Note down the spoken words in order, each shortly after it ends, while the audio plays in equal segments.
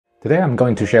Today I'm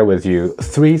going to share with you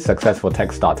 3 successful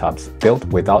tech startups built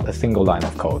without a single line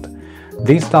of code.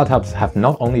 These startups have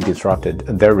not only disrupted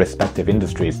their respective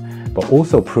industries, but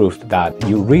also proved that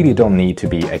you really don't need to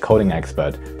be a coding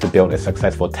expert to build a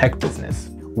successful tech business.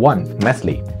 1.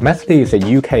 Mestly. Mestly is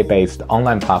a UK-based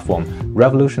online platform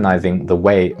revolutionizing the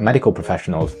way medical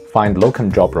professionals find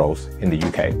locum job roles in the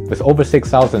UK. With over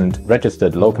 6,000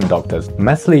 registered locum doctors,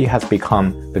 Mestly has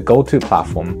become the go-to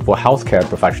platform for healthcare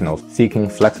professionals seeking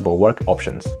flexible work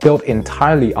options. Built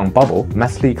entirely on Bubble,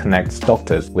 Mestly connects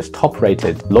doctors with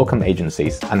top-rated locum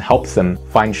agencies and helps them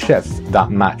find shifts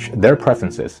that match their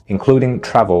preferences, including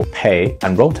travel, pay,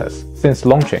 and rotas. Since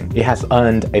launching, it has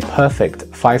earned a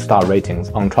perfect 5-star ratings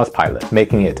on Trustpilot,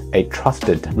 making it a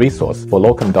trusted resource for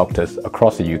locum doctors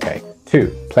across the UK. 2.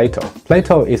 Plato.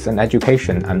 Plato is an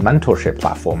education and mentorship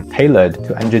platform tailored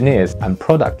to engineers and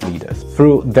product leaders.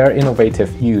 Through their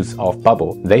innovative use of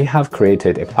Bubble, they have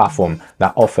created a platform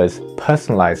that offers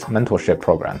personalized mentorship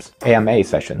programs, AMA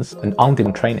sessions, and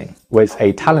on-demand training. With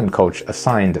a talent coach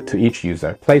assigned to each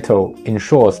user, Plato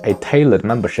ensures a tailored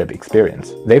membership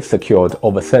experience. They've secured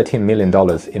over $13 million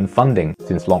in funding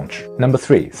since launch. Number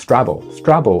 3. Strobo.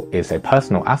 Strobo is a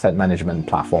personal asset management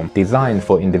platform designed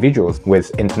for individuals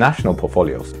with international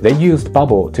portfolios. They used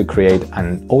Bubble to create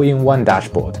an all-in-one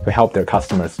dashboard to help their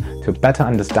customers to better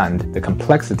understand the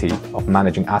complexity of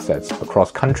managing assets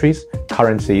across countries,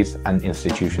 currencies, and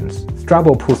institutions.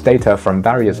 Strobo pulls data from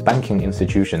various banking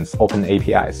institutions' open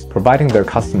APIs, providing their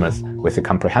customers with a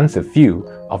comprehensive view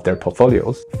of their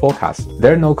portfolio's forecast.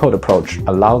 Their no-code approach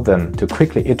allows them to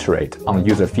quickly iterate on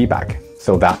user feedback,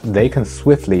 so that they can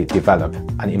swiftly develop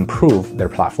and improve their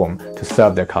platform to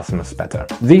serve their customers better.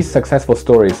 These successful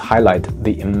stories highlight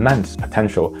the immense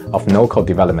potential of no-code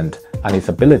development and its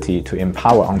ability to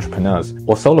empower entrepreneurs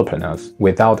or solopreneurs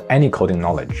without any coding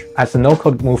knowledge. As the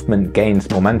no-code movement gains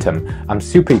momentum, I'm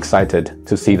super excited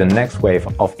to see the next wave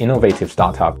of innovative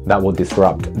startups that will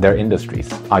disrupt their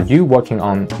industries. Are you working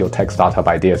on your tech startup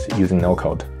ideas using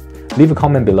no-code? Leave a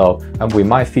comment below and we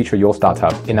might feature your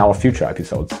startup in our future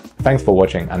episodes. Thanks for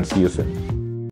watching and see you soon.